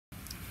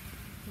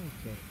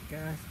Okay,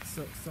 guys,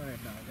 so sorry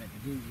about that. The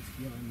dude was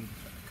yelling at me to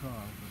shut the car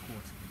off. Of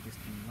course, it just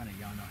been running.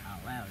 Y'all know how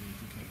loud it is.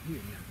 You can't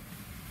hear me.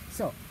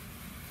 So,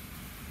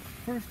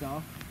 first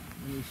off,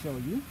 let me show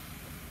you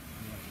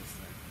what this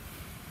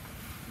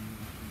you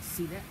can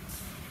see that.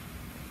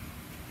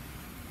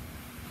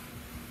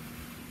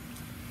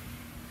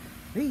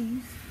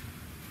 These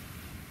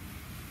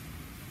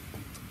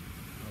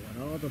are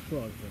what all the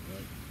plugs look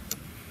like.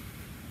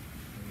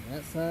 On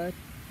that side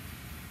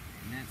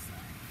and that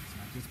side. So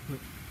I just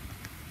put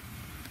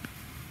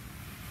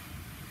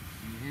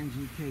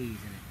MGKs in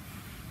it.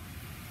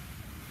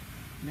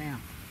 Now,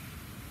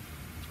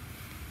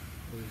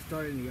 when we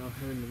started, y'all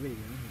heard in the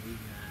video,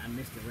 I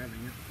missed the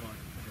revving up part,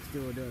 but it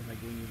still does, like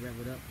when you rev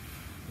it up,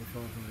 it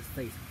falls on its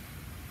face.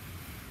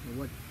 And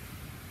what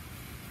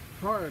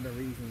part of the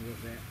reason was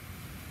that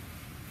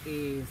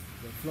is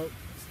the float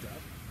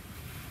stuff.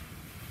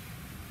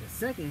 The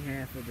second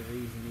half of the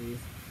reason is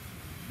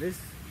this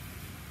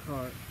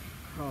carb,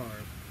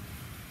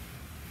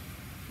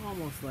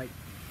 almost like,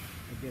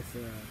 I guess,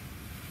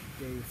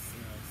 Dave's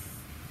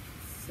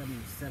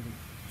 77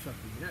 truck,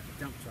 not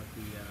the dump truck,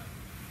 the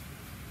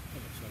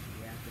other truck,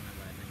 the after my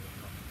last name was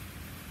called.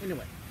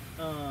 Anyway,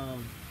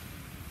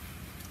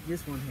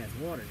 this one has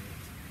water in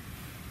it.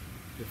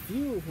 The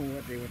fuel, from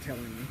what they were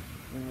telling me,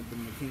 one of the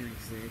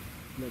mechanics said,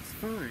 looks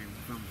fine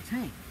from the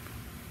tank,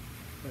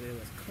 but it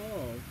was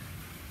clogged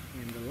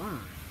in the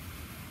line.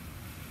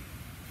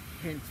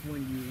 Hence,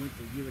 when you went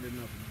to give it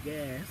enough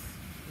gas,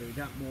 it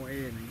got more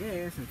air than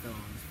gas and fell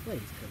on its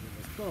place because it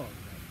was clogged.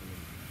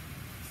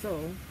 So,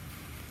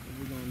 what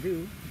we're going to do,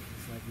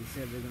 is like we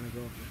said, we're going to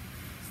go for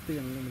Steel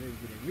Unlimited,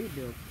 get a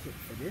rebuild kit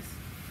for this.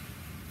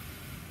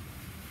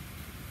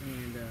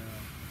 And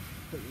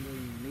put a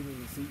little needle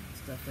in the seat,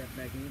 stuff that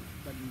back in,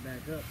 button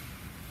back up.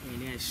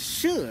 And that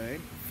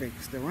should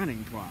fix the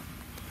running problem.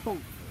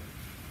 Hopefully.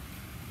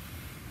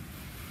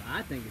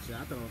 I think it should.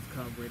 I thought it was a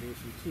carburetor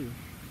issue too.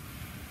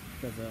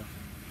 Because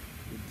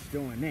it's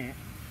doing that.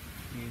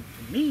 And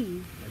to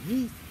me, like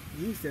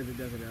he says it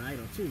does it at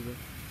idle too, but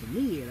to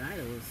me at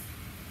idle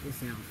it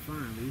sounds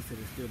fine, but he said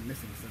it's still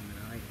missing something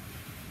at idle.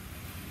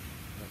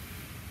 But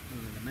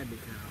it might be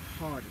kind of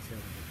hard to tell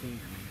if it can,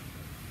 man.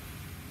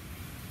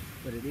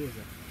 But it is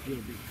a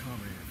little bit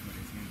carburetor for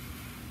this game.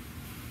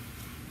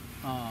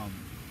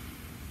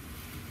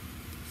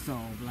 So,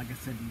 like I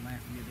said in the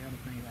last video, the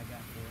other thing I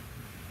got for it,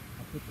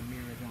 I put the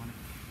mirrors on it.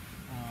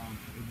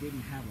 It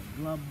didn't have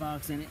a glove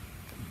box in it.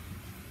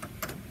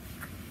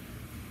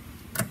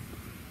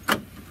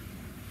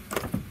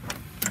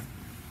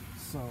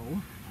 So,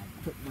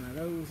 I put one of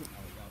those.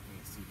 Oh, y'all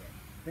can't see that.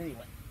 But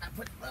anyway, I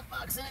put the glove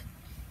box in it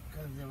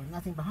because there was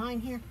nothing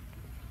behind here.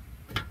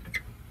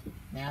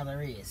 Now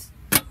there is.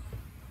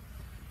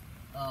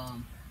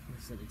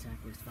 Let's say the tank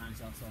was fine.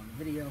 It's also on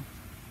the video.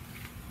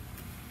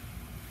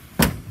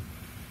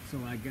 So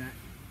I got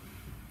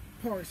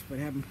parts, but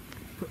haven't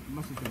put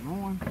much of them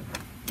on.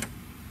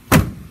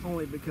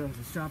 Only because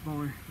the shop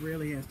owner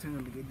rarely has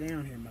time to get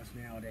down here much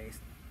nowadays.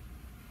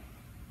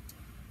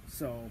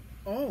 So,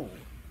 oh,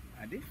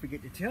 I did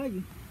forget to tell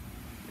you.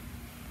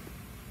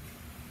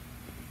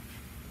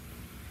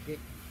 It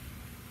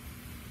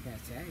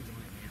has tags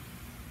on it now.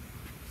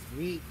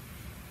 Sweet.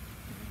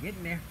 We're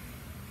getting there.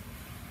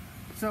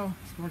 So,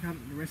 let's work out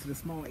the rest of the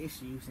small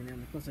issues, and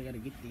then of course I got to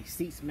get these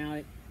seats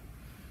mounted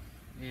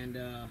and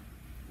go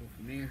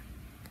from there.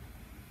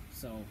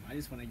 So I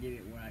just want to get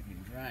it where I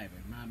can drive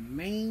it. My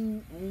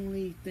main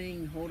only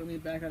thing holding me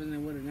back other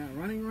than what it's not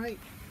running right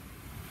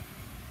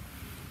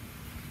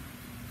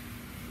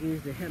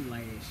is the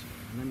headlight issue.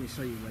 Let me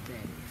show you what that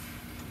is.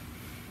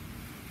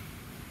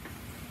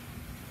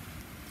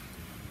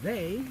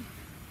 They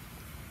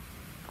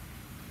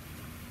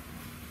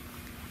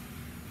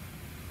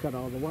cut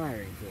all the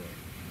wiring for it.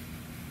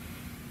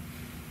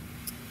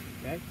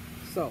 Okay,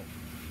 so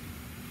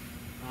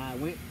I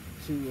went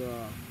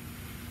to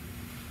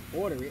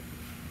order it.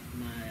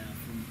 My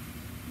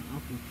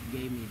uncle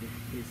gave me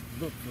his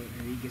book for,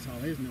 and he gets all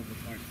his Nova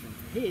parts from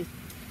his,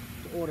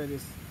 to order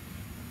this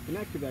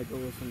connector that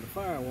goes from the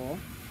firewall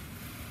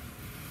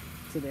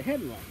to the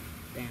headlight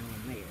down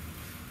there.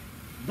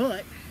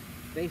 But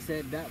they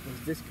said that was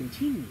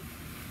discontinued.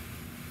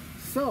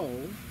 So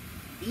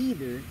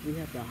either we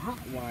have to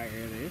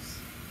hotwire this,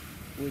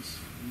 which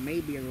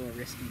may be a little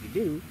risky to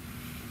do,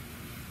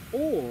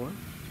 or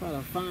try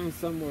to find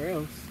somewhere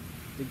else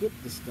to get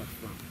this stuff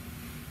from.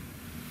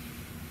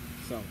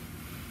 So,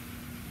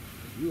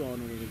 if you all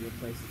know any good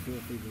places, feel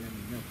free to let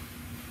me know.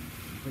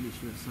 I'm pretty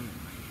sure something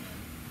like that.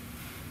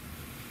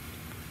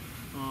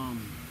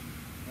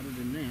 Other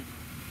than that,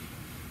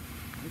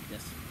 I think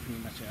that's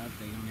pretty much an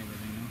update on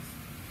everything else.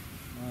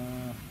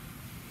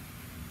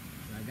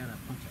 I got a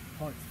bunch of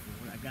parts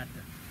for it. I got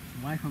the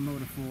wiper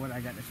motor for it. I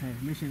got the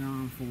transmission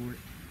arm for it.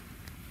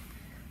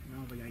 And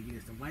all we gotta get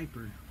is the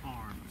wiper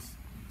arms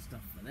and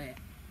stuff for that.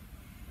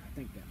 I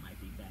think that might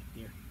be back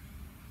there.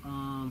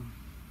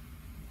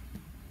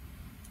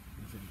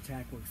 So the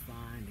tack works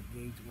fine, the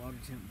gauge water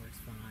temp works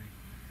fine.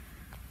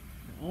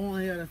 The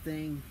only other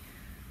thing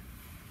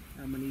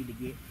I'm gonna need to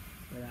get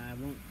but I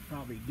won't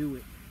probably do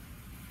it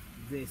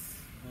this.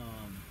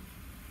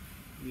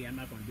 Yeah, I'm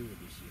not gonna do it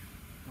this year.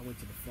 I wait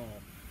till the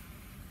fall.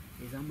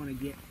 Is I'm gonna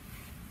get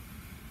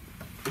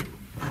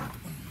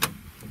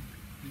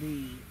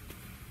the.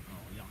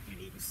 Oh, y'all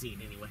can't even see it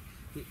anyway.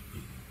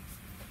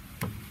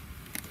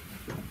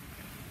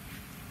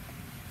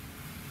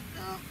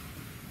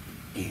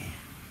 Yeah.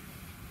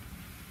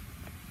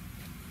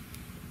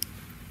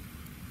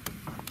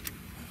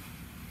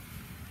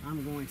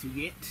 I'm going to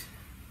get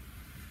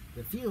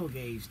the fuel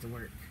gauge to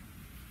work.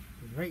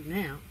 Because right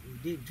now, we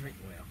did drink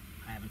well.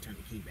 I haven't turned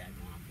the key back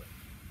on, but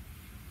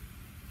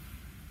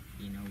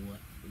you know what?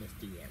 Let's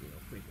do that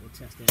real quick. We'll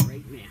test that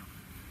right now.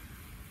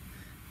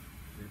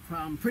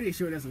 I'm pretty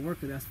sure it doesn't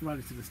work because that's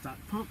running to the stock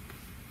pump.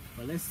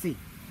 But let's see.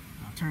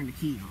 I'll turn the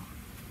key on.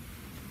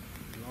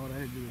 And all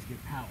that'll do is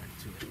get power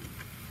to it.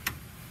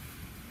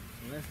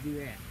 So let's do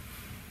that.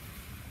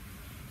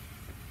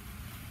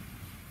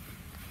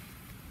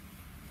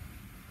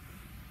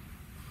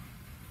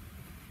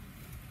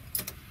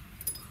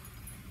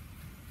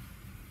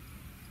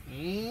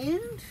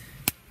 And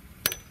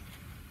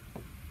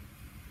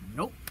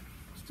nope,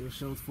 still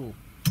shows full.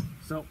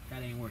 So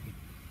that ain't working.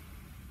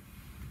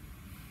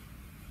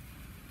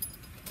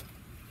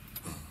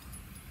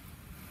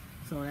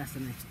 So that's the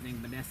next thing,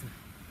 but that's a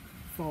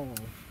fall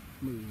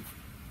move.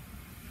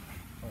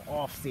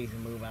 Or off-season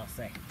move, I'll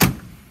say.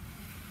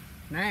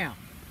 Now,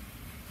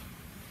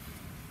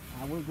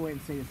 I will go ahead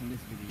and say this in this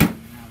video,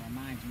 and I'll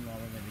remind you all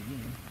of it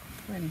again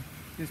when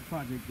this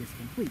project is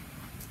complete.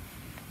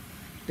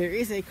 There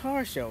is a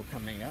car show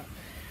coming up.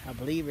 I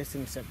believe it's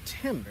in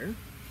September,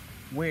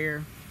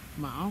 where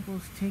my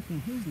uncle's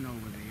taking his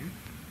Nova there,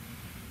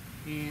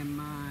 and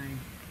my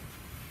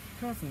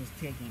cousin's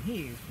taking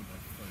his for the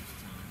first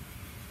time.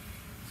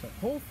 So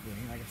hopefully,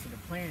 like I said,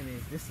 the plan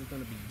is this is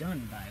going to be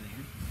done by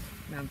then.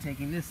 And I'm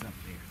taking this up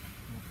there.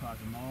 We'll park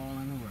them all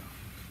in a row.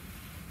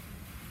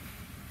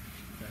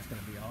 So that's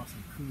going to be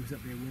awesome. Cruise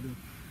up there with them.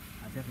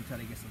 I'll definitely try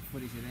to get some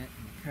footage of that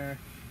in the car.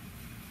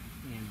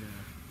 And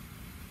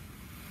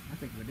I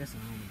think with this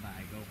one, I'm going to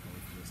buy a GoPro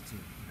for this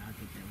too. I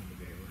think that will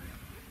be very well.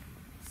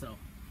 So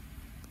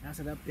that's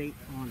an update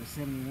on the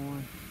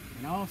 71.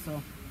 And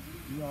also,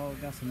 you all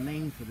got some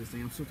names for this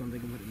thing. I'm still trying to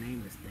think of what to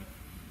name this thing.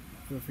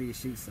 Feel free to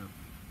shoot some.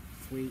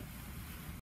 Sweet.